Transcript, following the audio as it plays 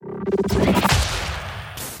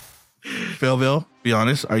Philville, be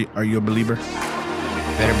honest. Are you a believer?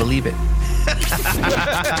 Better believe it.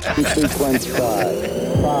 Sequence 5,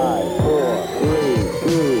 4, 3,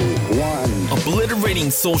 2, 1. Obliterating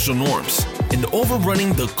social norms and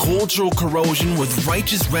overrunning the cultural corrosion with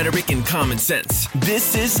righteous rhetoric and common sense.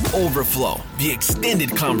 This is Overflow, the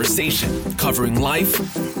extended conversation covering life,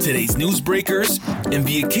 today's newsbreakers, and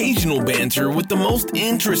the occasional banter with the most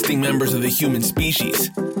interesting members of the human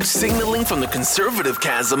species. Signaling from the conservative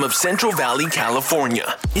chasm of Central Valley,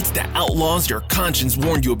 California. It's the outlaws your conscience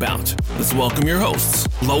warned you about. Let's welcome your hosts,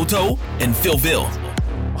 Loto and Philville.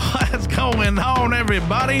 What's going on,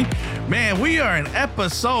 everybody? Man, we are in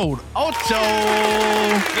episode 8.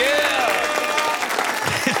 Yeah.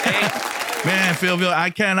 Man, Philville, I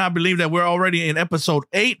cannot believe that we're already in episode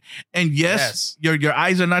 8. And yes. Your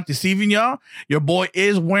eyes are not deceiving y'all. Your boy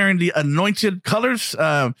is wearing the anointed colors.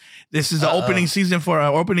 This is the opening season for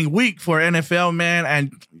opening week for NFL, man.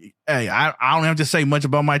 And hey, I don't have to say much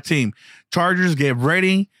about my team. Chargers, get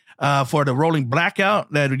ready. For the rolling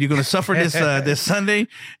blackout that you're going to suffer this Sunday,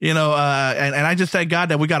 and I just thank God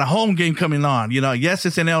that we got a home game coming on. Yes,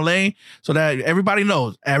 it's in LA, so that everybody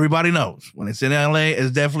knows when it's in LA,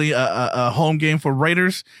 it's definitely a home game for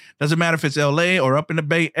Raiders. Doesn't matter if it's LA or up in the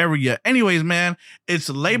Bay Area. Anyways, man, it's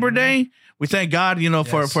Labor Day. We thank God,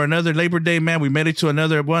 for another Labor Day, man. We made it to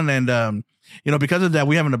another one, and because of that,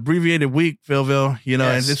 we have an abbreviated week, Philville,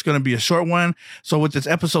 and it's going to be a short one. So with this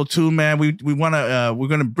episode 2, man, we're going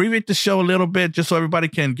to abbreviate the show a little bit just so everybody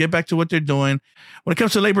can get back to what they're doing. When it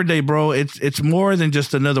comes to Labor Day, bro, it's more than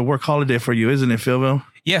just another work holiday for you, isn't it, Philville?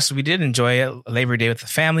 Yes, we did enjoy it, Labor Day with the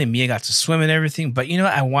family. Mia got to swim and everything. But,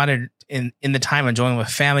 I wanted in the time enjoying with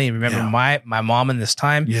family. Remember my mom in this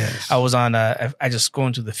time. Yes. I was on, I just go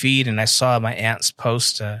into the feed and I saw my aunt's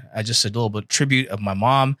post. I just did a little bit of tribute of my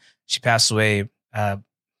mom. She passed away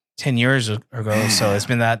 10 years ago, so it's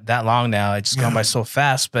been that long now. It's just gone by so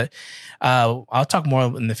fast. But I'll talk more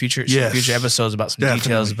in the future episodes about some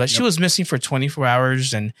details. But she was missing for 24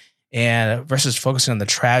 hours, and versus focusing on the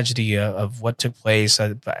tragedy of what took place.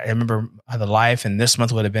 I remember the life, and this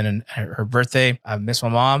month would have been her birthday. I miss my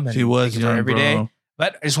mom. And she was young, every bro. day.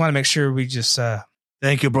 But I just want to make sure we just.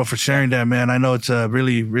 Thank you, bro, for sharing that, man. I know it's a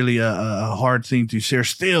really, really a hard thing to share.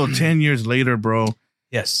 Still, 10 years later, bro.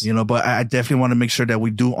 Yes. But I definitely want to make sure that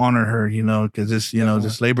we do honor her, because this,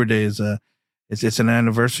 this Labor Day is it's an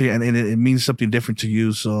anniversary, and it means something different to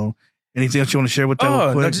you. So anything else you want to share with that?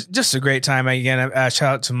 Oh, no, just a great time. Again, shout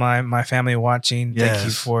out to my family watching. Yes. Thank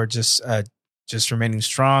you for just remaining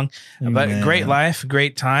strong. Amen. But great life,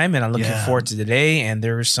 great time, and I'm looking forward to today. And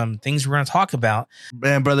there are some things we're going to talk about.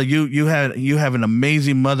 Man, brother, you have an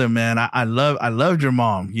amazing mother, man. I loved your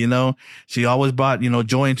mom. She always brought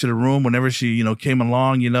joy into the room whenever she came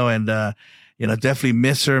along. And definitely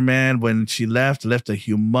miss her, man. When she left a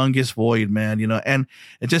humongous void, man. And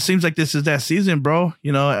it just seems like this is that season, bro.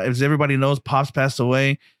 As everybody knows, Pops passed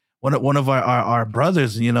away. One of our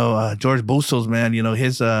brothers, George Bustos, man.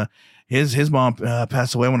 His mom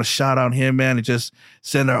passed away. I want to shout out him, man, and just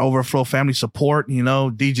send our Overflow family support.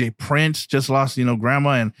 DJ Prince just lost, grandma.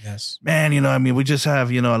 And man, we just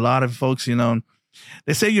have, a lot of folks,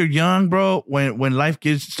 they say you're young, bro, when life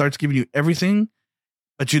starts giving you everything,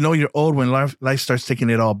 but you're old when life starts taking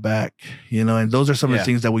it all back, and those are some of the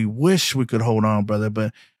things that we wish we could hold on, brother.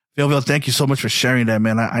 But Philville, thank you so much for sharing that,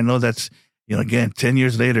 man. I know that's, again, 10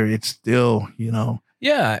 years later, it's still,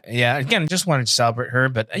 Yeah. Again, just wanted to celebrate her,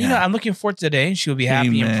 but I'm looking forward to today. She'll be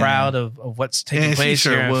happy and proud of what's taking place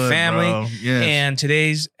here in family. Yes. And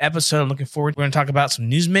today's episode, I'm looking forward. We're going to talk about some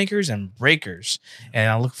newsmakers and breakers, and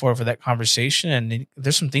I look forward for that conversation. And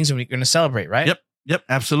there's some things that we're going to celebrate, right? Yep,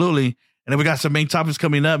 absolutely. And then we got some main topics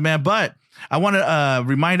coming up, man. But I want to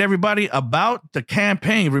remind everybody about the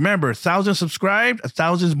campaign. Remember, 1,000 subscribed,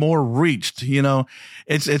 1,000 more reached.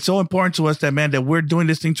 It's so important to us that we're doing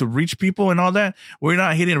this thing to reach people and all that. We're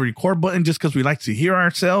not hitting a record button just because we like to hear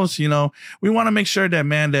ourselves. We want to make sure that,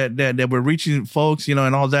 man, that we're reaching folks,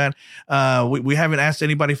 and all that. We haven't asked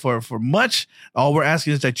anybody for much. All we're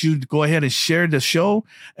asking is that you go ahead and share the show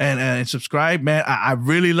and subscribe, man. I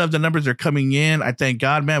really love the numbers that are coming in. I thank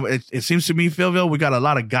God, man. It seems to me, Philville, we got a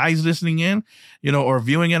lot of guys listening in, or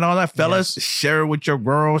viewing and all that. Fellas, share it with your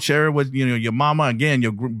girl, share it with, your mama, again,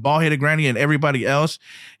 your bald-headed granny and everybody else,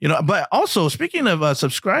 but also speaking of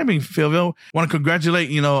subscribing, Philville, want to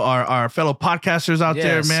congratulate, our fellow podcasters out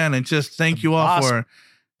there, man. And just thank you all for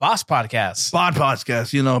Boss Podcast. Bod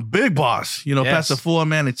Podcast, Big Boss, Pastor Full,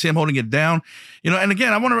 man, and Tim holding it down, and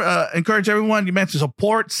again, I want to encourage everyone, man, to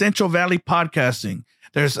support Central Valley podcasting.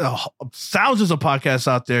 There's thousands of podcasts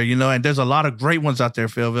out there, and there's a lot of great ones out there,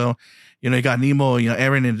 Philville. You got Nemo,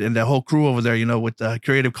 Aaron and the whole crew over there, with the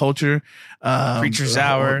creative culture. Preacher's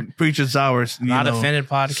Hour. Preacher's Hours. Not Offended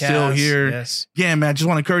podcast. Still here. Yes. Yeah, man. Just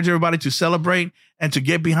want to encourage everybody to celebrate and to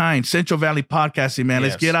get behind Central Valley Podcasting, man.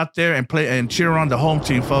 Let's get out there and play and cheer on the home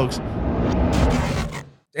team, folks.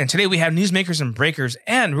 And today we have newsmakers and breakers,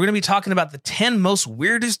 and we're going to be talking about the 10 most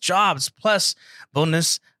weirdest jobs, plus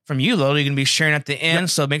bonus from you, Lodo. You're going to be sharing at the end,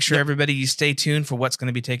 so make sure everybody you stay tuned for what's going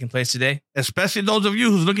to be taking place today. Especially those of you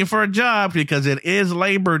who's looking for a job, because it is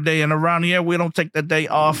Labor Day, and around here we don't take the day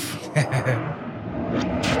off.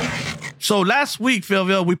 So last week,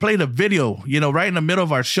 Philville, we played a video, right in the middle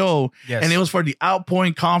of our show, and it was for the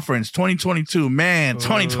Outpouring Conference 2022. Man,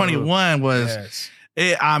 2021 was...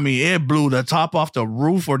 It blew the top off the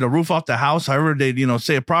roof or the roof off the house, however they,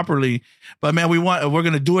 say it properly. But man, we're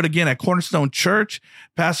going to do it again at Cornerstone Church.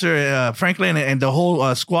 Pastor Franklin and the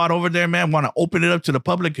whole squad over there, man, want to open it up to the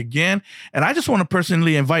public again. And I just want to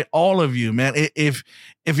personally invite all of you, man.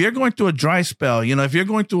 If you're going through a dry spell, if you're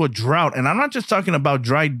going through a drought, and I'm not just talking about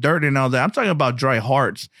dry dirt and all that, I'm talking about dry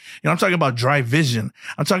hearts. I'm talking about dry vision.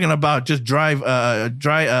 I'm talking about just dry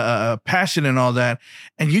passion and all that.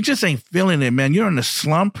 And you just ain't feeling it, man. You're in a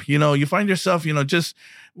slump. You find yourself, just,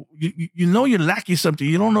 you're lacking something.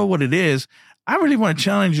 You don't know what it is. I really want to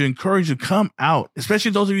challenge you, encourage you, come out,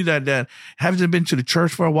 especially those of you that haven't been to the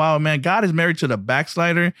church for a while, man. God is married to the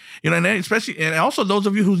backslider, and especially, and also those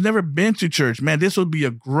of you who's never been to church, man, this would be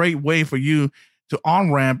a great way for you to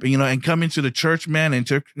on-ramp, and come into the church, man, and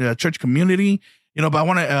church community, but I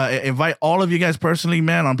want to invite all of you guys personally,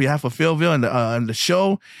 man, on behalf of Philville and the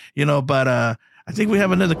show, but I think we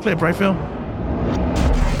have another clip, right, Phil?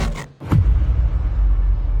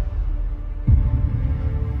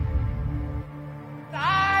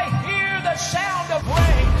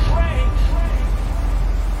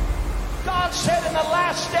 Said in the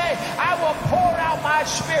last day, I will pour out my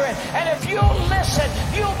spirit. And if you'll listen,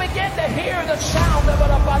 you'll begin to hear the sound of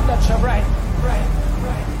an abundance of rain.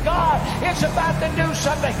 God is about to do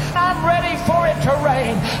something. I'm ready for it to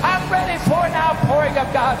rain. I'm ready for an outpouring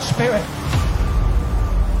of God's spirit.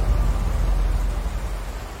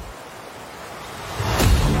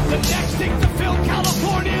 The next thing to fill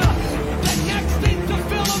California, the next thing to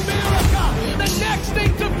fill America, the next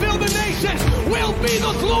thing to fill the nation will be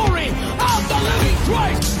the glory of the living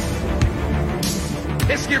Christ.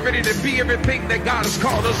 Let's get ready to be everything that God has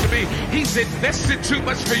called us to be. He's invested too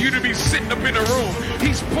much for you to be sitting up in a room.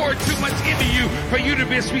 He's poured too much into you for you to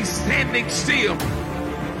be standing still.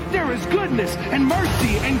 There is goodness and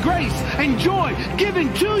mercy and grace and joy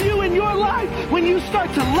given to you in your life when you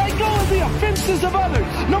start to let go of the offenses of others.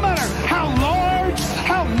 No matter how large,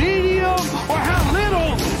 how medium, or how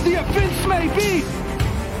little the offense may be.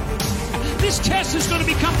 This test is going to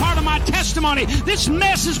become part of my testimony. This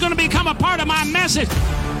mess is going to become a part of my message.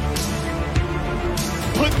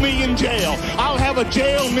 Put me in jail. I'll have a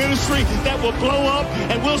jail ministry that will blow up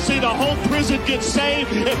and we'll see the whole prison get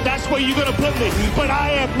saved if that's where you're going to put me. But I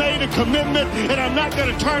have made a commitment and I'm not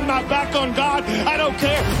going to turn my back on God. I don't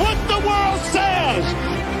care what the world says.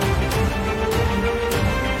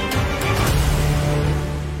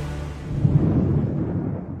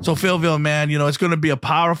 So Philville, man, it's going to be a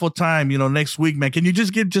powerful time, next week, man. Can you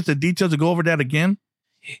just give just the details to go over that again?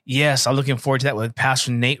 Yes, I'm looking forward to that with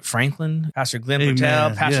Pastor Nate Franklin, Pastor Glenn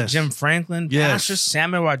Patel, Pastor Jim Franklin, Pastor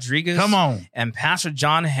Samuel Rodriguez, and Pastor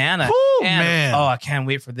John Hanna. Ooh, and man. I can't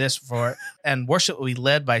wait for this. And worship will be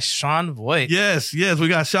led by Sean Voigt. Yes, we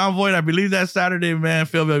got Sean Voigt. I believe that's Saturday, man.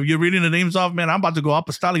 Phil, you're reading the names off, man. I'm about to go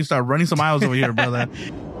apostolic and start running some miles over here, brother.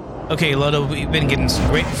 Okay, Lodo, we've been getting some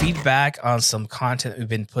great feedback on some content we've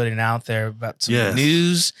been putting out there about some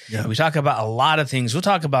news. Yeah. We talk about a lot of things. We'll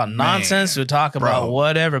talk about nonsense. We'll talk about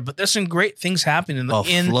whatever. But there's some great things happening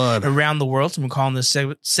around the world. So we're calling this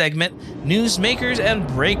segment Newsmakers and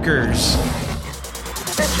Breakers.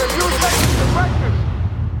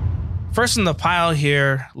 First in the pile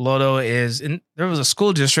here, Lodo, there was a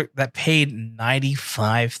school district that paid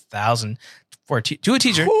 $95,000 to a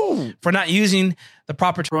teacher for not using the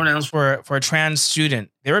proper pronouns for a trans student.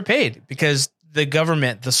 They were paid because the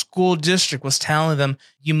government, the school district, was telling them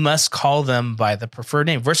you must call them by the preferred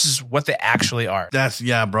name versus what they actually are.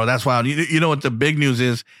 Bro. That's wild. You know what the big news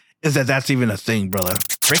is that that's even a thing, brother.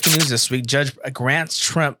 Breaking news this week: Judge grants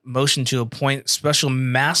Trump motion to appoint special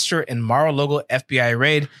master in Mar-a-Lago FBI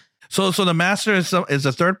raid. So the master is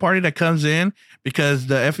a third party that comes in because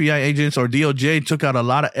the FBI agents or DOJ took out a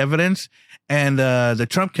lot of evidence. And the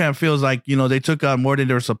Trump camp feels like, they took out more than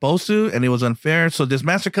they were supposed to, and it was unfair. So this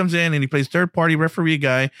master comes in and he plays third-party referee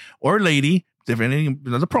guy or lady, different,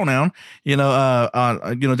 the pronoun, you know,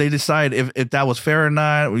 they decide if that was fair or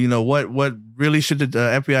not, you know, what really should the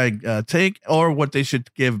FBI take or what they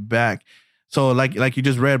should give back. So like you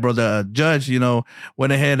just read, bro, the judge, you know,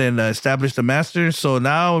 went ahead and established the master. So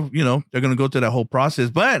now, you know, they're going to go through that whole process.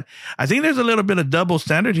 But I think there's a little bit of double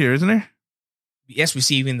standard here, isn't there? Yes, we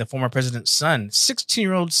see even the former president's son,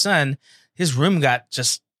 16-year-old son, his room got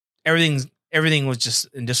just everything was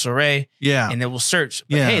just in disarray. Yeah. And it will search.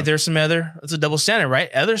 But hey, there's it's a double standard,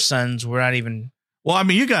 right? Other sons were not even. Well, I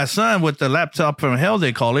mean, you got a son with the laptop from hell,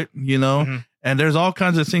 they call it, you know. Mm-hmm. And there's all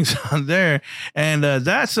kinds of things on there. And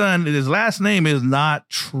that son, his last name is not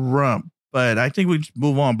Trump. But I think we just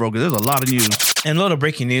move on, bro, because there's a lot of news. And a little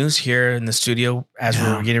breaking news here in the studio as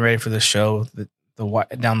we're getting ready for the show.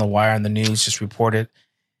 Down the wire on the news just reported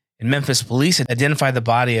in Memphis, police identified the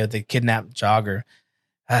body of the kidnapped jogger.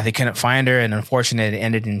 They couldn't find her, and unfortunately, it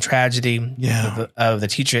ended in tragedy. Of the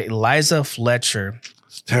teacher, Eliza Fletcher.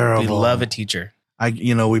 It's terrible. Beloved teacher.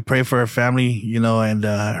 We pray for her family, you know, and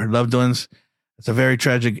her loved ones. It's a very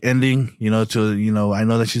tragic ending, you know, I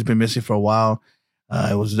know that she's been missing for a while.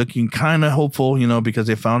 It was looking kind of hopeful, you know, because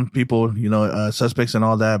they found people, you know, suspects and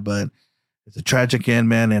all that, but it's a tragic end,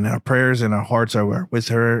 man. And our prayers and our hearts are with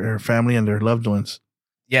her family and their loved ones.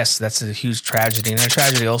 Yes, that's a huge tragedy. And a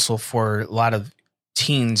tragedy also for a lot of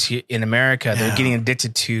teens in America. They're getting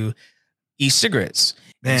addicted to e-cigarettes.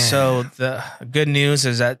 And so the good news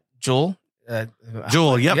is that Joel, yep.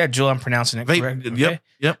 Yeah, Joel, I'm pronouncing it correct. Okay?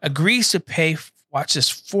 Yep. Agrees to pay, watch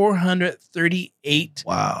this,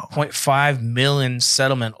 $438.5 million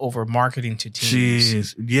settlement over marketing to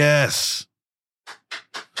teens. Jeez. Yes.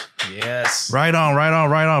 Yes. Right on.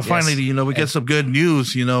 Yes. Finally, you know, we get some good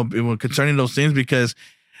news, you know, concerning those things because,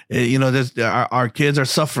 you know, our kids are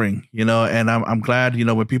suffering, you know, and I'm glad, you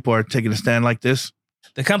know, when people are taking a stand like this.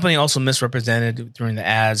 The company also misrepresented during the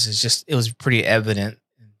ads. It was pretty evident.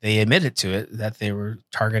 They admitted to it that they were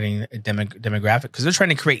targeting a demographic because they're trying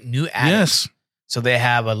to create new ads. Yes. So they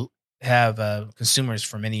have consumers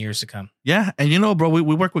for many years to come. Yeah. And, you know, bro, we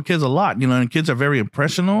work with kids a lot, you know, and kids are very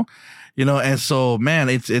impressionable, you know, and so, man,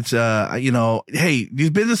 it's you know, hey, these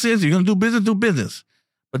businesses, you're going to do business,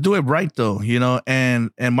 but do it right though, you know, and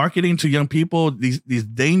marketing to young people, these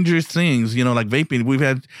dangerous things, you know, like vaping. We've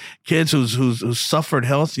had kids who's suffered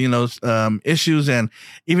health, you know, issues and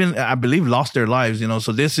even, I believe, lost their lives, you know,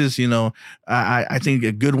 so this is, you know, I think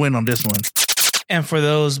a good win on this one. And for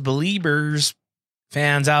those Beliebers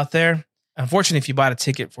fans out there, unfortunately, if you bought a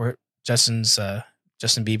ticket for Justin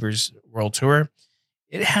Bieber's world tour,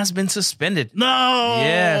 it has been suspended. No.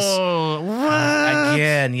 Yes. What?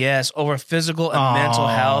 Again, yes. Over physical and mental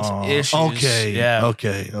health issues. Okay. Yeah.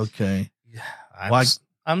 Okay.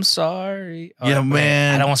 I'm sorry. Yeah,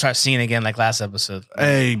 man. I don't want to start singing again like last episode.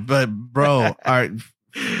 Hey, but bro, all right.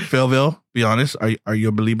 Philville, be honest. Are you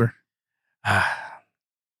a believer?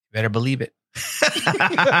 Better believe it.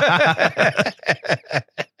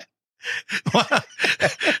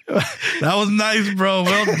 That was nice, bro.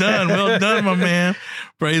 Well done, my man.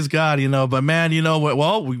 Praise God, you know. But man, you know what?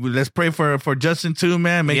 Well, let's pray for Justin too,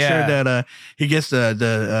 man. Make sure that he gets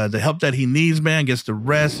the help that he needs, man. Gets the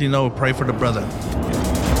rest, you know. Pray for the brother.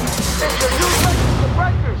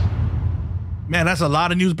 Man, that's a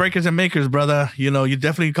lot of news breakers and makers, brother. You know, you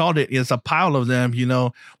definitely called it. It's a pile of them, you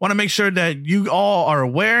know. Want to make sure that you all are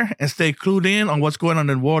aware and stay clued in on what's going on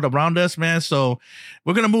in the world around us, man. So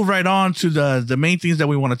we're going to move right on to the main things that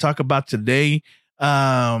we want to talk about today.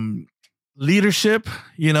 Leadership,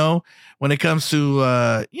 you know, when it comes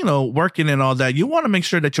to, you know, working and all that, you want to make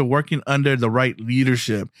sure that you're working under the right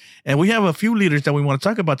leadership. And we have a few leaders that we want to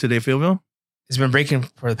talk about today, Philville. It's been breaking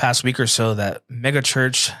for the past week or so that mega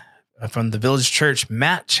church from the Village Church,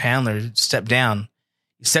 Matt Chandler stepped down.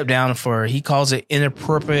 He stepped down for, he calls it,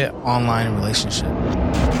 inappropriate online relationship.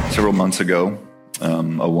 Several months ago,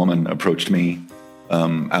 a woman approached me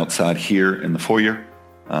outside here in the foyer.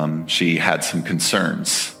 She had some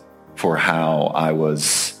concerns for how I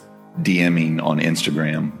was DMing on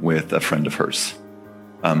Instagram with a friend of hers.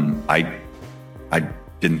 I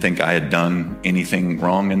didn't think I had done anything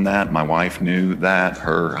wrong in that. My wife knew that.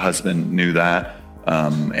 Her husband knew that.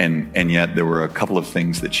 And yet there were a couple of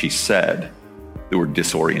things that she said that were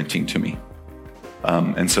disorienting to me.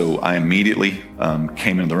 And so I immediately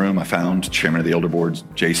came into the room. I found Chairman of the Elder Board,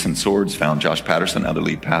 Jason Swords, found Josh Patterson, other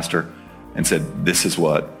lead pastor, and said, this is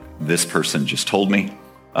what this person just told me.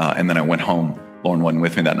 And then I went home. Lauren wasn't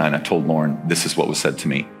with me that night. And I told Lauren, this is what was said to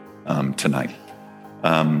me tonight.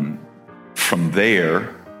 From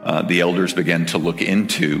there, the elders began to look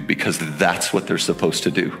into, because that's what they're supposed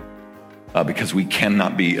to do. Because we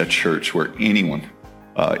cannot be a church where anyone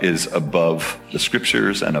is above the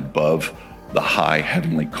scriptures and above the high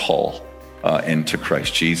heavenly call into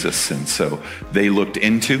Christ Jesus. And so they looked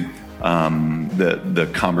into the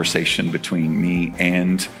conversation between me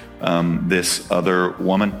and this other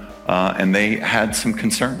woman, and they had some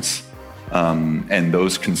concerns. And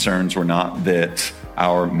those concerns were not that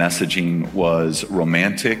our messaging was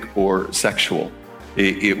romantic or sexual.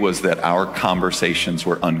 It was that our conversations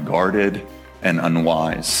were unguarded and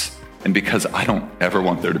unwise. And because I don't ever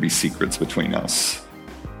want there to be secrets between us,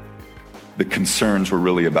 the concerns were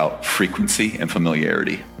really about frequency and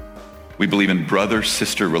familiarity. We believe in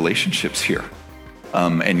brother-sister relationships here.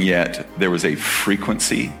 And yet there was a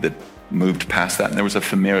frequency that moved past that. And there was a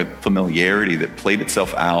familiarity that played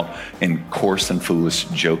itself out in coarse and foolish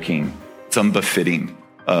joking. It's unbefitting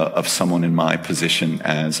of someone in my position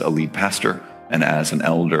as a lead pastor and as an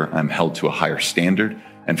elder. I'm held to a higher standard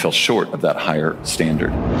and fell short of that higher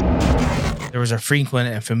standard. There was a frequent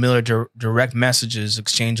and familiar direct messages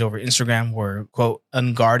exchanged over Instagram were, quote,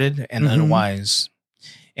 unguarded and unwise,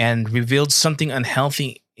 and revealed something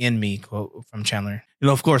unhealthy in me, quote, from Chandler. You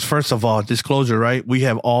know, of course, first of all, disclosure, right? We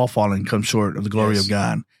have all fallen, come short of the glory of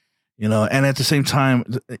God, you know, and at the same time,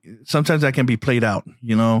 sometimes that can be played out,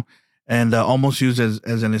 you know, and almost used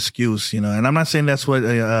as an excuse, you know. And I'm not saying that's what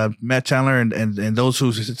Matt Chandler and those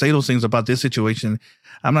who say those things about this situation,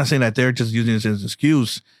 I'm not saying that they're just using it as an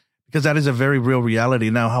excuse, because that is a very real reality.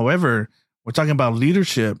 Now, however, we're talking about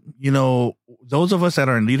leadership. You know, those of us that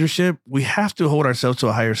are in leadership, we have to hold ourselves to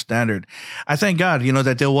a higher standard. I thank God, you know,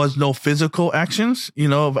 that there was no physical actions, you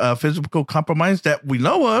know, physical compromise that we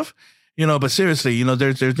know of, you know, but seriously, you know,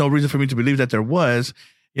 there's no reason for me to believe that there was,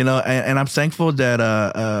 you know, and I'm thankful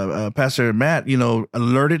that Pastor Matt, you know,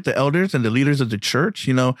 alerted the elders and the leaders of the church.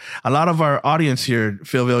 You know, a lot of our audience here,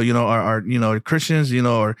 Philville, you know, are you know, Christians, you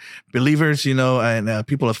know, or believers, you know, and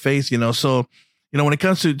people of faith, you know. So, you know, when it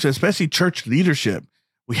comes to especially church leadership,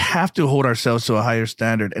 we have to hold ourselves to a higher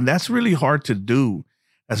standard, and that's really hard to do.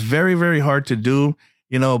 That's very, very hard to do,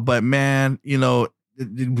 you know. But man, you know,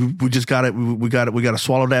 we just got it. We got to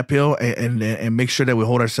swallow that pill and make sure that we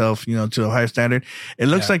hold ourselves, you know, to a higher standard. It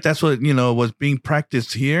looks like that's what, you know, was being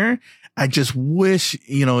practiced here. I just wish,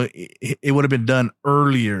 you know, it would have been done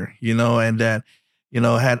earlier, you know, and that, you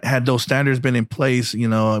know, had those standards been in place, you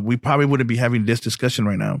know, we probably wouldn't be having this discussion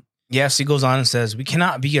right now. Yes, he goes on and says, we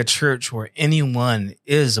cannot be a church where anyone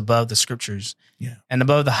is above the scriptures and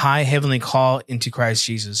above the high heavenly call into Christ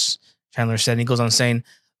Jesus. Chandler said, and he goes on saying,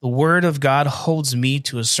 the word of God holds me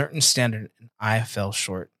to a certain standard, and I fell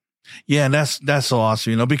short. Yeah, and that's so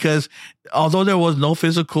awesome, you know, because although there was no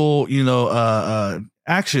physical, you know,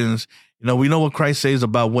 actions, you know, we know what Christ says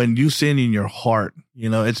about when you sin in your heart. You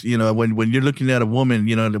know, it's, you know, when you're looking at a woman,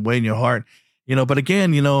 you know, the way in your heart, you know. But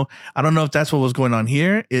again, you know, I don't know if that's what was going on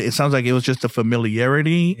here. It sounds like it was just the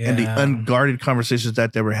familiarity and the unguarded conversations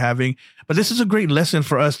that they were having. But this is a great lesson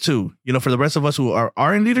for us too, you know, for the rest of us who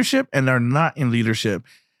are in leadership and are not in leadership.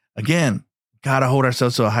 Again, gotta hold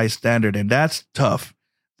ourselves to a high standard, and that's tough.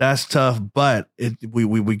 That's tough, but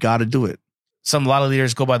we got to do it. A lot of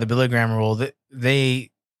leaders go by the Billy Graham rule. That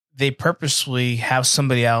they purposely have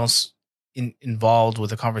somebody else involved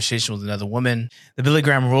with a conversation with another woman. The Billy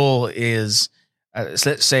Graham rule is,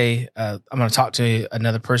 let's say I'm going to talk to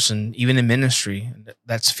another person, even in ministry,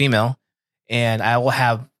 that's female, and I will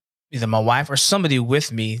have either my wife or somebody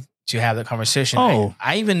with me to have that conversation.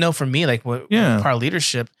 I even know for me, like part of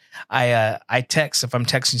leadership, I text, if I'm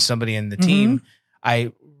texting somebody in the team,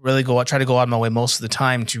 I really try to go out of my way most of the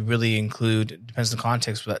time to really include, depends on the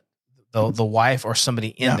context, but the wife or somebody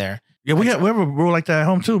in there. Yeah, we have a rule like that at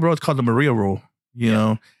home too, bro. It's called the Maria rule, you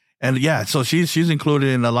know? And so she's included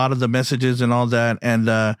in a lot of the messages and all that. And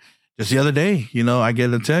just the other day, you know, I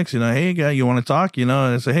get a text, you know, hey guy, you want to talk? You know,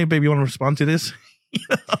 and I say, hey baby, you want to respond to this? You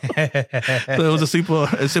know? So it was a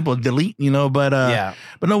simple delete, you know, but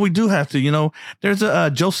no, we do have to, you know. There's a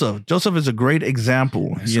Joseph is a great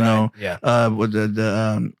example. That's you know, with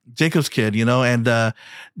the Jacob's kid, you know, and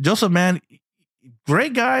Joseph, man,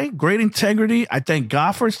 great guy, great integrity. I thank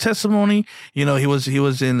God for his testimony. You know, he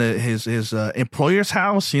was in his employer's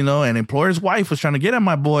house, you know, and employer's wife was trying to get at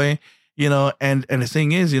my boy, you know, and the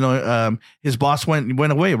thing is, you know, his boss went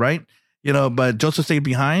away, right, you know, but Joseph stayed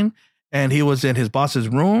behind. And he was in his boss's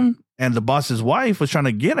room, and the boss's wife was trying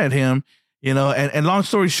to get at him, you know. And long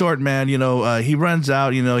story short, man, you know, he runs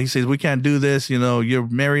out. You know, he says, "We can't do this. You know, you're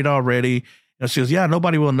married already." You know, she goes, "Yeah,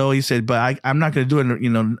 nobody will know." He said, "But I'm not going to do it. You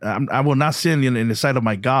know, I will not sin in the sight of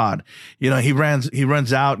my God." You know, he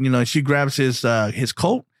runs out. You know, she grabs his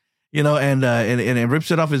coat, you know, and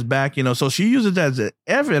rips it off his back. You know, so she uses that as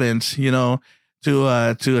evidence, you know,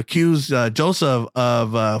 to accuse Joseph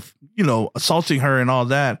of you know, assaulting her and all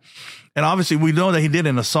that. And obviously we know that he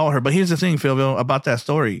didn't assault her. But here's the thing, Philville, about that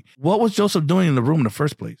story. What was Joseph doing in the room in the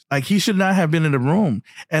first place? Like, he should not have been in the room.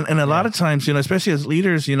 And a lot of times, especially as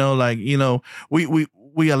leaders,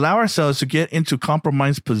 we allow ourselves to get into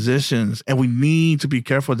compromised positions, and we need to be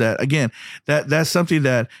careful that, again, that's something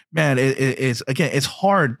that, man, it's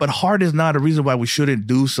hard, but hard is not a reason why we shouldn't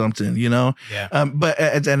do something, Yeah. But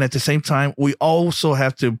at the same time, we also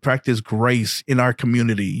have to practice grace in our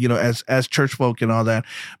community, as church folk and all that.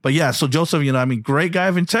 But yeah, so Joseph, great guy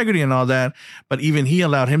of integrity and all that, but even he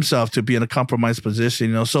allowed himself to be in a compromised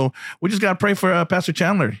position, So we just got to pray for Pastor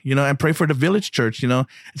Chandler, and pray for the Village Church,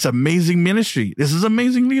 It's amazing ministry. This is amazing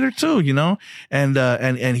leader too,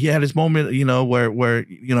 and he had his moment, where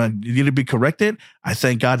needed to be corrected. I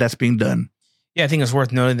thank God that's being done. Yeah, I think it's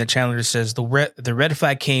worth noting that Chandler says the red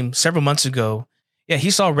flag came several months ago. Yeah, he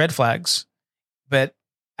saw red flags, we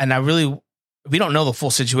don't know the full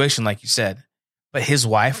situation, like you said, but his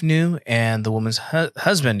wife knew and the woman's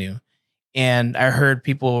husband knew. And I heard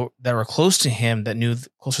people that were close to him that knew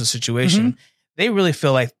close to the situation. They really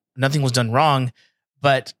feel like nothing was done wrong,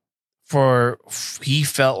 but he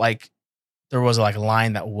felt like there was like a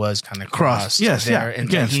line that was kind of crossed. Yes, there, yeah.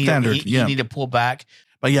 Again, standard. He needed to pull back.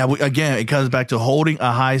 But yeah, again, it comes back to holding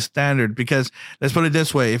a high standard, because let's put it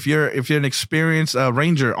this way: if you're an experienced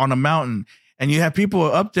ranger on a mountain and you have people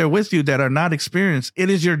up there with you that are not experienced, it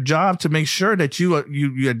is your job to make sure that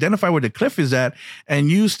you identify where the cliff is at,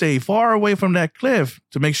 and you stay far away from that cliff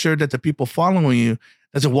to make sure that the people following you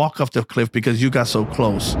doesn't walk off the cliff because you got so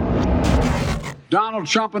close. Donald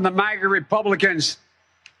Trump and the MAGA Republicans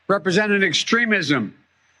represent an extremism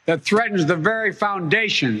that threatens the very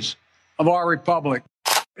foundations of our republic.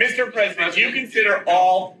 Mr. President, do you consider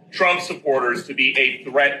all Trump supporters to be a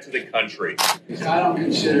threat to the country? I don't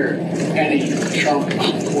consider any Trump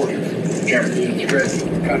supporter to be a threat to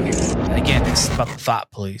the country. Again, it's about the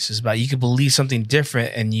thought police. It's about, you could believe something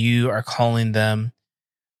different and you are calling them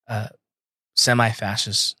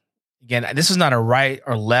semi-fascist. Again, this is not a right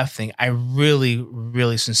or left thing. I really,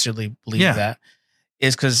 really sincerely believe that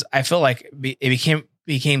is because I feel like it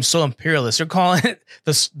became so imperialist. They're calling it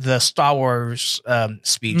the Star Wars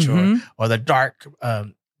speech or the dark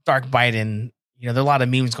Biden. There are a lot of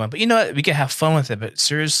memes going, but you know what? We can have fun with it. But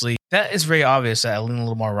seriously, that is very obvious that I lean a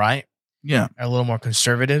little more right. Yeah, a little more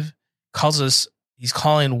conservative. He's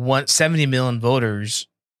calling 70 million voters.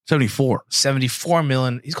 74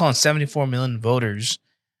 million. He's calling 74 million voters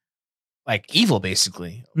like evil,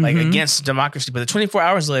 basically, like against democracy. But the 24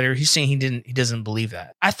 hours later, he's saying he doesn't believe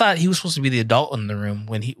that. I thought he was supposed to be the adult in the room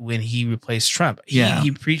when he replaced Trump.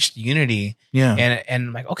 He preached unity. Yeah. And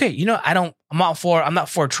I'm like, okay, I'm not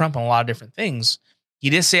for Trump on a lot of different things.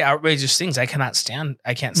 He did say outrageous things I can't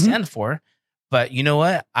stand for. But you know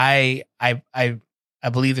what? I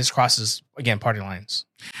believe this crosses, again, party lines.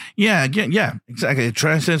 Yeah, again, yeah, exactly. It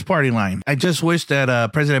transcends party line. I just wish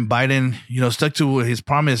that President Biden, stuck to his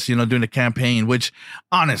promise, during the campaign, which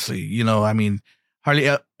honestly,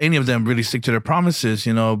 hardly any of them really stick to their promises,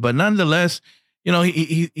 but nonetheless,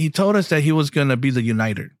 he told us that he was going to be the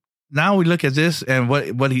uniter. Now we look at this and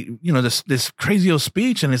what he, this crazy old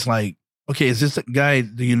speech, and it's like, okay, is this guy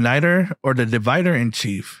the uniter or the divider in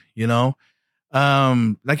chief? Like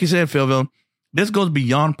you said, Philville, this goes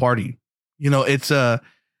beyond party. It's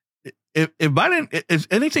if Biden, if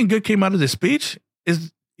anything good came out of this speech,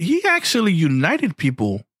 is he actually united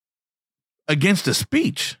people against the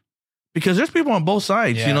speech, because there's people on both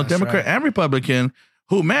sides, Democrat and Republican,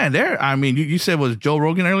 who, man, you said was Joe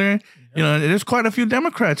Rogan earlier, there's quite a few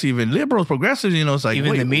Democrats, even liberals, progressives, it's like,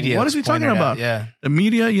 even the media, what is he talking about? Yeah, the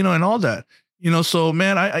media, and all that. So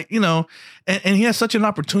man, I and he has such an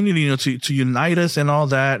opportunity, to unite us and all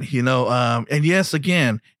that, and yes,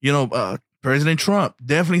 again, President Trump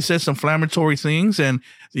definitely said some inflammatory things and,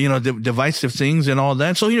 divisive things and all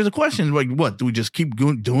that. So here's the question, like, what, do we just keep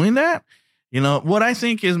doing that? What I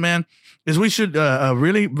think is, man, is we should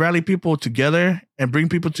really rally people together and bring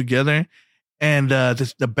people together. And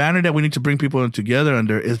the banner that we need to bring people together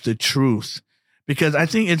under is the truth. Because I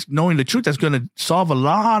think it's knowing the truth that's going to solve a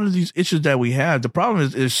lot of these issues that we have. The problem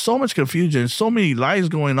is there's so much confusion, so many lies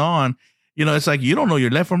going on. It's like you don't know your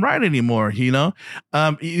left from right anymore,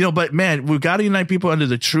 but man, we've got to unite people under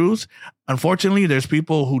the truth. Unfortunately, there's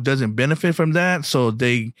people who doesn't benefit from that. So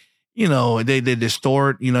they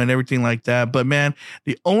distort, and everything like that. But man,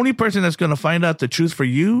 the only person that's going to find out the truth for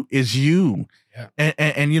you is you. Yeah.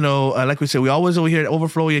 And like we said, we always over here at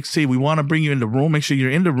Overflow EXT, we want to bring you in the room, make sure you're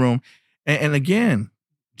in the room. And again,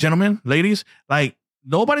 gentlemen, ladies, like,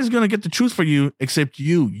 nobody's going to get the truth for you except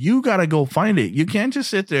you. You got to go find it. You can't just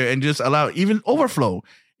sit there and just allow even Overflow,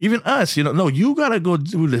 even us, no, you got to go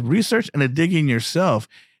do the research and the digging yourself.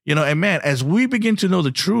 You know, and man, as we begin to know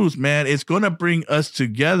the truth, man, it's going to bring us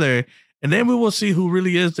together, and then we will see who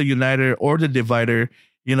really is the uniter or the divider,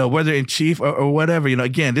 you know, whether in chief or whatever. You know,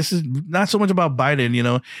 again, this is not so much about Biden, you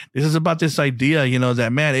know, this is about this idea, you know,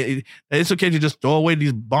 that, man, it's okay to just throw away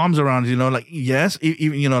these bombs around, you know, like, yes,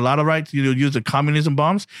 even, you know, a lot of rights, you know, use the communism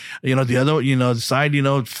bombs, you know, the other, you know, the side, you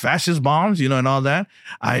know, fascist bombs, you know, and all that.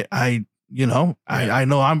 I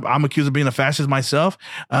know I'm accused of being a fascist myself.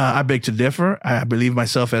 I beg to differ. I believe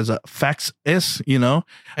myself as a faxist, you know.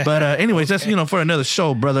 But anyways, that's, you know, for another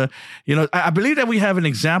show, brother. You know, I believe that we have an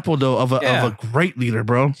example, though, of a great leader,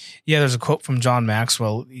 bro. Yeah, there's a quote from John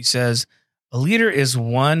Maxwell. He says, "A leader is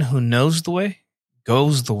one who knows the way,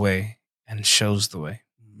 goes the way, and shows the way."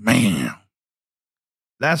 Man,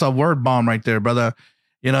 that's a word bomb right there, brother.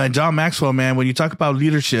 You know, and John Maxwell, man, when you talk about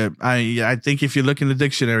leadership, I think if you look in the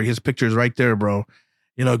dictionary, his picture is right there, bro.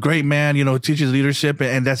 You know, great man, you know, teaches leadership,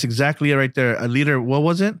 and that's exactly it right there. A leader, what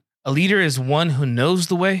was it? A leader is one who knows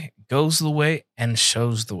the way, goes the way, and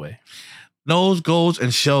shows the way. Knows, goes,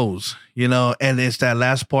 and shows, you know, and it's that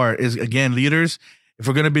last part is, again, leaders. If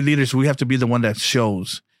we're going to be leaders, we have to be the one that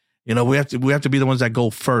shows. You know, we have to be the ones that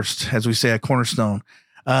go first, as we say at Cornerstone.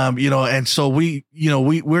 You know, and so we're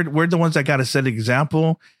the ones that got to set an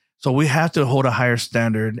example. So we have to hold a higher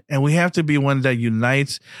standard, and we have to be one that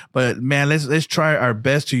unites. But man, let's try our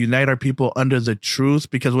best to unite our people under the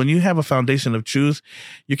truth, because when you have a foundation of truth,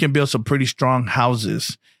 you can build some pretty strong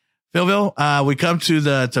houses. Philville, we come to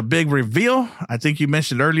the big reveal. I think you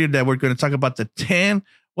mentioned earlier that we're going to talk about the 10.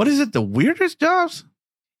 What is it? The weirdest jobs?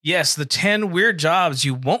 Yes, the 10 weird jobs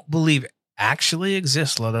you won't believe actually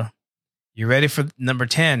exist, Lodo. You ready for number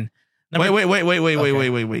 10?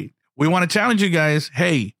 Wait. We want to challenge you guys.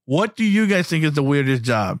 Hey, what do you guys think is the weirdest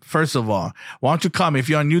job? First of all, why don't you comment? If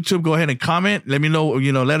you're on YouTube, go ahead and comment. Let me know,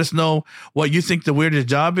 you know, let us know what you think the weirdest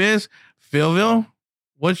job is. Philville,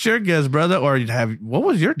 what's your guess, brother? Or what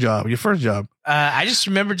was your job, your first job? I just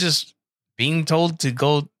remember just being told to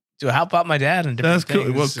go to help out my dad and different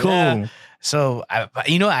things. That's cool. Well, cool. So,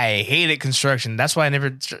 I hated construction. That's why I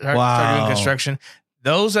never started doing construction.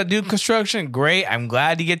 Those that do construction, great. I'm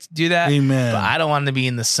glad you get to do that. Amen. But I don't want to be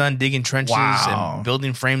in the sun digging trenches and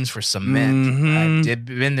building frames for cement. Mm-hmm. I've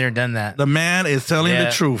been there, done that. The man is telling the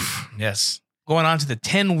truth. Yes. Going on to the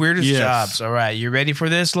 10 weirdest jobs. All right. You ready for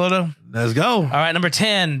this, Lodo? Let's go. All right. Number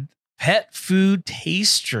 10, pet food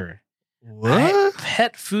taster. What?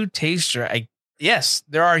 Pet food taster. Yes,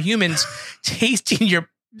 there are humans tasting your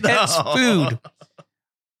pet's food.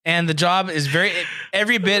 And the job is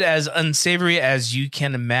every bit as unsavory as you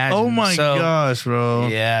can imagine. Oh my gosh, bro!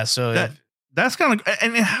 Yeah, so that's kind of.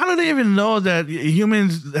 And how do they even know that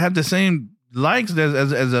humans have the same likes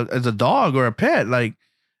as a dog or a pet? Like,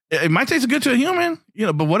 it might taste good to a human, you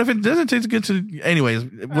know. But what if it doesn't taste good to? Anyways,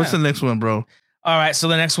 what's the next one, bro? All right, so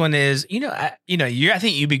the next one is I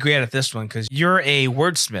think you'd be great at this one because you're a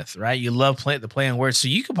wordsmith, right? You love playing words, so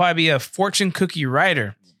you could probably be a fortune cookie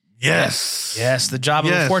writer. Yes, the job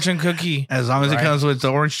of a fortune cookie. As long as it comes with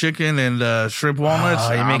the orange chicken and shrimp walnuts.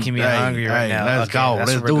 Oh, you're making me hungry right now. Let's go.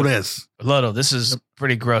 Let's do this. Lodo, this is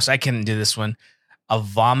pretty gross. I couldn't do this one. A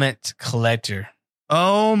vomit collector.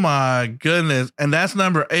 Oh my goodness. And that's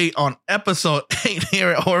number 8 on episode 8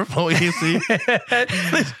 here at Overflow. You see?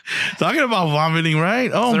 Talking about vomiting,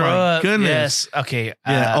 right? Oh my goodness. Yes. Okay.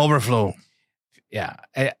 Overflow. Yeah.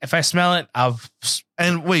 If I smell it, I'll.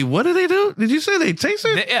 And wait, what do they do? Did you say they taste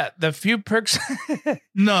it? The few perks.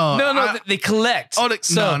 No. They collect. No.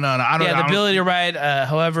 I don't. The ability to ride.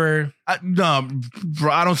 However,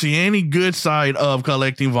 bro, I don't see any good side of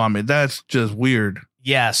collecting vomit. That's just weird.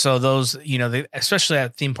 Yeah. So those, they, especially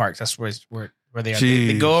at theme parks, that's where they are.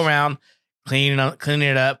 They go around cleaning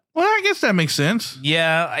it up. Well, I guess that makes sense.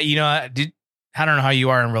 Yeah. I don't know how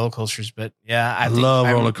you are in roller coasters, but yeah, I love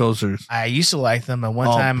roller coasters. I used to like them, and one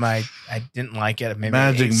time I didn't like it. Maybe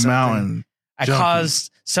Magic Mountain. I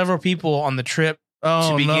caused several people on the trip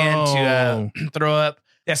to begin to throw up.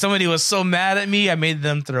 Yeah, somebody was so mad at me, I made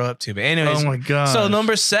them throw up too. But anyways, oh my god. So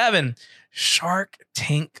number 7, Shark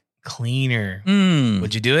Tank cleaner.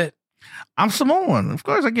 Would you do it? I'm Samoan. Of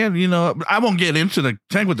course I can. I won't get into the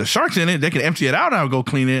tank with the sharks in it. They can empty it out and I'll go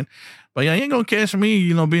clean it. But yeah, you ain't gonna catch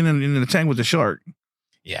me, being in the tank with the shark.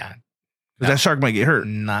 Yeah. Because that shark might get hurt.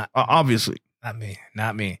 Obviously.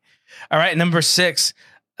 Not me. All right, number 6,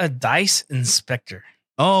 a dice inspector.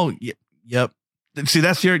 Oh, yep. See,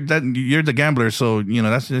 you're the gambler, so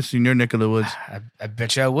that's in your neck of the woods. I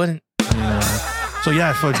bet you I wouldn't. So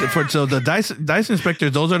yeah, so the dice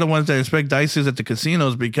inspectors, those are the ones that inspect dices at the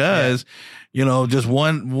casinos because just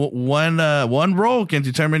one roll can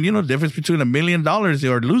determine the difference between $1 million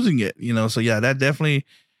or losing it. So yeah, that definitely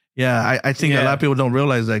Yeah, I think a lot of people don't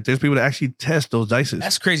realize that there's people that actually test those dices.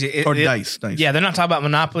 That's crazy. Dice. Yeah, they're not talking about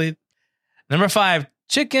Monopoly. Number 5,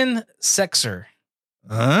 chicken sexer.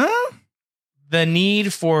 Huh? The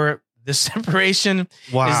need for the separation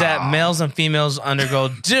is that males and females undergo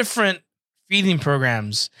different feeding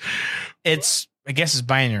programs. I guess it's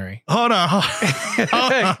binary. Hold on.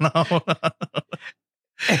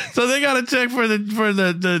 So they got to check for the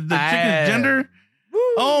chicken's gender.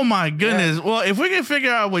 Oh my goodness. Yeah. Well, if we can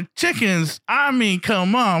figure out with chickens, I mean,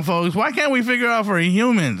 come on, folks. Why can't we figure out for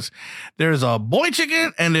humans? There's a boy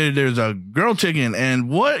chicken and there's a girl chicken. And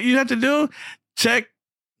what you have to do, check.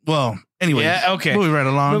 Well, anyways. Yeah, okay. Moving right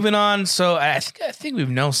along. Moving on. So I think we've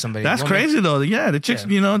known somebody. That's crazy though. Yeah, the chicks,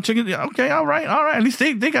 chicken. Okay, all right. At least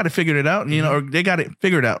they got it figured out, or they got it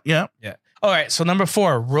figured out. Yeah. Yeah. All right. So number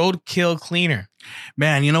 4, roadkill cleaner.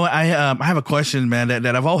 Man, you know what? I have a question, man,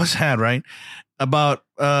 that I've always had, right? About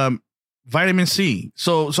vitamin C.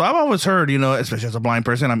 So I've always heard, especially as a blind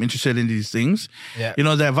person, I'm interested in these things. Yeah.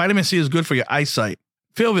 That vitamin C is good for your eyesight.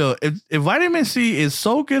 Philville, if vitamin C is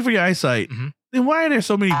so good for your eyesight, then why are there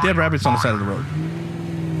so many dead rabbits on the side of the road?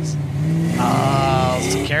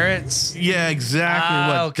 Carrots? Yeah,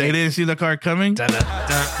 exactly. Okay. They didn't see the car coming? Dun, dun,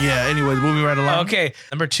 dun. Yeah, anyways, moving right along. Okay.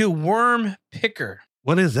 Number 2, worm picker.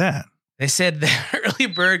 What is that? They said the early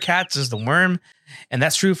bird catches the worm. And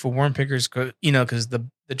that's true for worm pickers, because the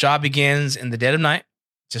job begins in the dead of night,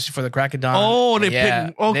 just before the crack of dawn. Oh, they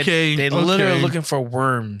pick. Okay. They literally looking for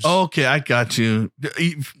worms. Okay, I got you.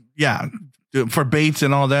 Yeah, for baits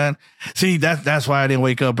and all that. See, that's why I didn't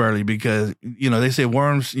wake up early, because, they say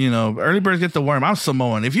worms, early birds get the worm. I'm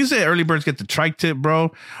Samoan. If you say early birds get the tri-tip,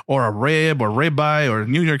 bro, or a rib or ribeye or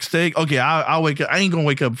New York steak, okay, I'll wake up. I ain't going to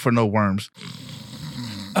wake up for no worms.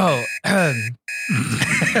 Oh,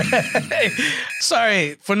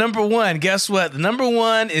 sorry. For number 1, guess what? The number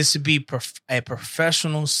 1 is to be a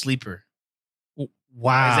professional sleeper.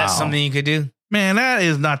 Wow. Is that something you could do? Man, that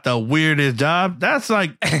is not the weirdest job. That's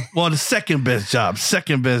like, the second best job.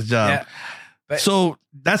 Yeah, so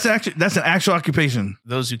that's an actual occupation.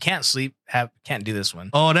 Those who can't sleep can't do this one.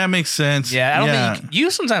 Oh, that makes sense. Yeah, I don't think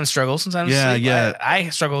you sometimes struggle. Sometimes sleep. Yeah. I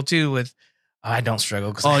struggle too with. I don't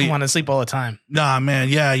struggle because I want to sleep all the time. Nah, man.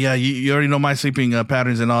 Yeah. You already know my sleeping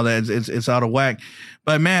patterns and all that. It's out of whack.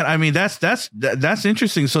 But man, I mean, that's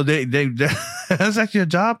interesting. So they that's actually a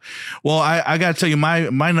job. Well, I got to tell you,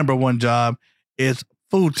 my number 1 job is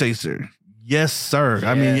food taster. Yes, sir. Yes.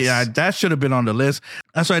 I mean, yeah, that should have been on the list.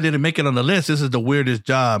 That's why I didn't make it on the list. This is the weirdest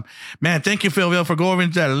job, man. Thank you, Philville, for going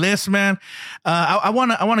into that list, man. I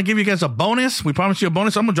want to give you guys a bonus. We promised you a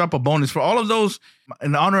bonus. I'm gonna drop a bonus for all of those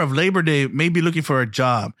in honor of Labor Day, maybe looking for a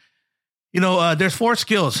job. There's 4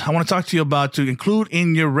 skills I want to talk to you about to include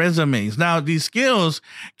in your resumes. Now, these skills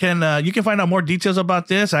you can find out more details about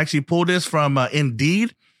this. I actually pulled this from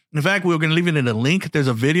Indeed. In fact, we were going to leave it in a link. There's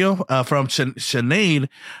a video from Sinead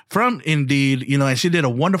from Indeed, and she did a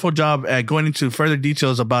wonderful job at going into further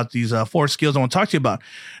details about these 4 skills I want to talk to you about.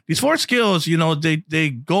 These 4 skills, they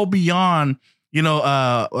go beyond,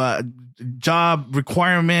 job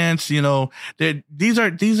requirements. These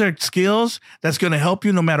are skills that's going to help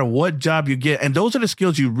you no matter what job you get. And those are the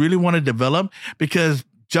skills you really want to develop, because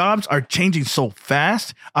jobs are changing so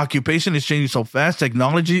fast. Occupation is changing so fast.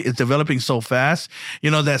 Technology is developing so fast,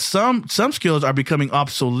 that some skills are becoming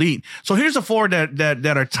obsolete. So here's the 4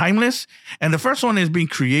 that are timeless. And the first one is being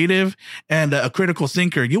creative and a critical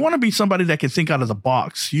thinker. You want to be somebody that can think out of the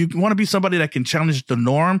box. You want to be somebody that can challenge the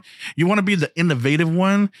norm. You want to be the innovative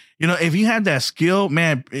one. If you have that skill,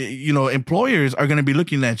 man, employers are going to be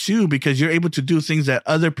looking at you because you're able to do things that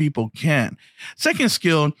other people can't. Second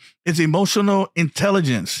skill is emotional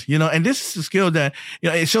intelligence, and this is a skill that,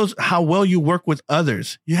 it shows how well you work with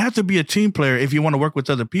others. You have to be a team player if you want to work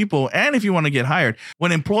with other people and if you want to get hired.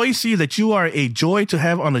 When employees see that you are a joy to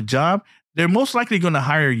have on the job, they're most likely going to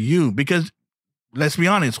hire you, because let's be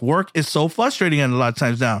honest, work is so frustrating a lot of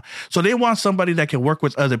times now. So they want somebody that can work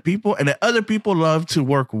with other people and that other people love to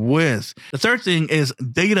work with. The third thing is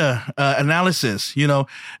data analysis.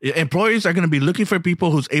 Employers are going to be looking for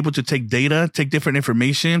people who's able to take data, take different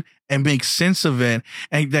information and make sense of it,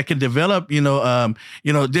 and that can develop,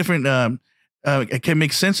 different it can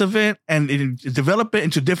make sense of it and develop it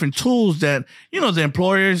into different tools that, the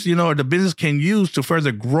employers, or the business can use to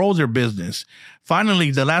further grow their business. Finally,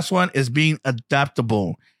 the last one is being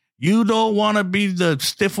adaptable. You don't want to be the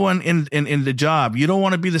stiff one in the job. You don't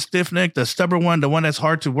want to be the stiff neck, the stubborn one, the one that's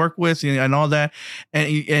hard to work with and all that.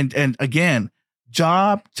 And again,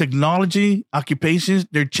 job, technology, occupations,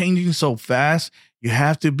 they're changing so fast. You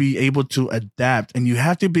have to be able to adapt and you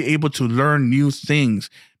have to be able to learn new things,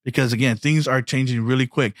 because again, things are changing really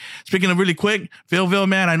quick. Speaking of really quick, Philville,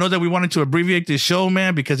 man, I know that we wanted to abbreviate this show,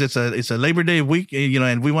 man, because it's a Labor Day week,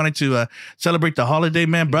 and we wanted to celebrate the holiday,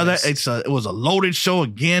 man, brother. Yes. It was a loaded show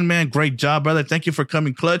again, man. Great job, brother. Thank you for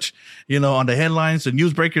coming clutch, on the headlines, the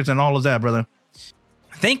newsbreakers, and all of that, brother.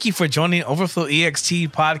 Thank you for joining Overflow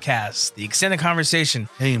EXT podcast, the extended conversation.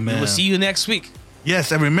 Hey, man. We will see you next week.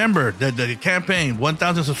 Yes, and remember the campaign,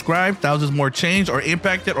 1,000 subscribed, thousands more changed or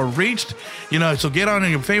impacted or reached. So get on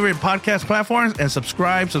your favorite podcast platforms and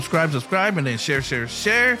subscribe, and then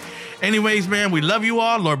share. Anyways, man, we love you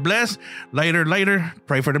all. Lord bless. Later.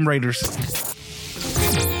 Pray for them Raiders.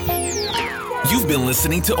 You've been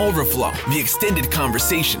listening to Overflow, the extended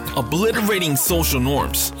conversation, obliterating social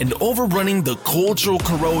norms and overrunning the cultural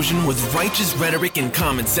corrosion with righteous rhetoric and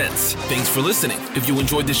common sense. Thanks for listening. If you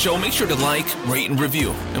enjoyed the show, make sure to like, rate, and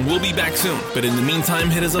review. And we'll be back soon. But in the meantime,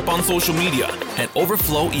 hit us up on social media at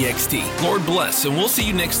Overflow EXT. Lord bless, and we'll see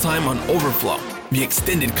you next time on Overflow, the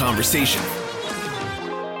extended conversation.